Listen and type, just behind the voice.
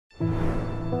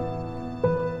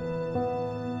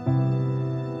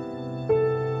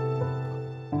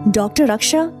Dr.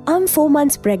 Raksha, I'm 4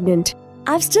 months pregnant.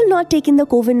 I've still not taken the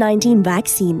COVID-19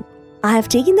 vaccine. I have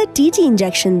taken the TT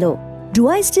injection though. Do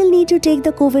I still need to take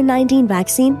the COVID-19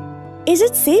 vaccine? Is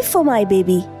it safe for my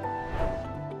baby?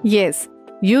 Yes,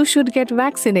 you should get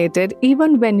vaccinated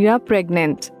even when you are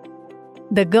pregnant.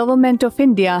 The Government of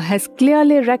India has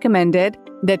clearly recommended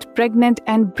that pregnant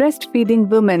and breastfeeding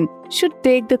women should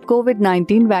take the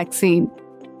COVID-19 vaccine.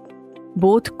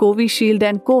 Both Covishield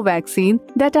and Covaxin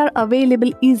that are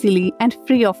available easily and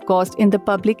free of cost in the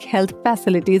public health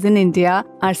facilities in India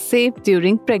are safe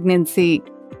during pregnancy.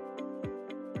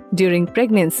 During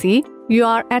pregnancy, you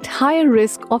are at higher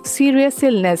risk of serious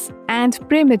illness and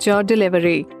premature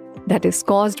delivery that is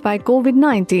caused by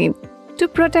COVID-19. To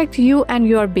protect you and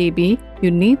your baby,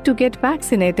 you need to get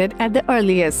vaccinated at the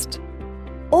earliest.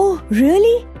 Oh,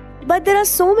 really? But there are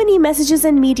so many messages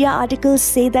and media articles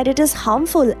say that it is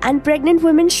harmful and pregnant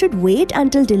women should wait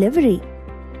until delivery.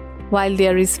 While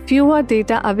there is fewer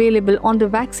data available on the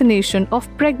vaccination of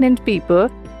pregnant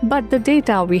people, but the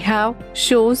data we have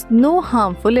shows no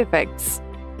harmful effects.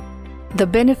 The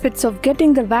benefits of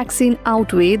getting the vaccine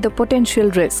outweigh the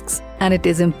potential risks, and it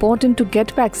is important to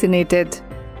get vaccinated.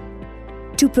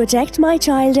 To protect my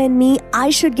child and me,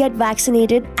 I should get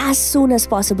vaccinated as soon as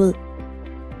possible.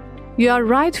 You are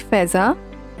right, Faiza.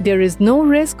 There is no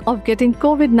risk of getting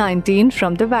COVID-19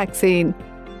 from the vaccine.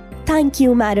 Thank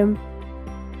you, madam.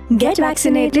 Get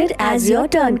vaccinated as your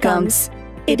turn comes.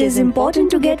 It is important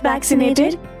to get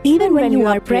vaccinated even when you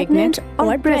are pregnant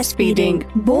or breastfeeding.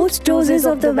 Both doses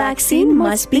of the vaccine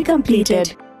must be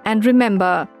completed. And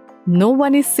remember, no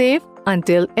one is safe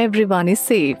until everyone is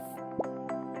safe.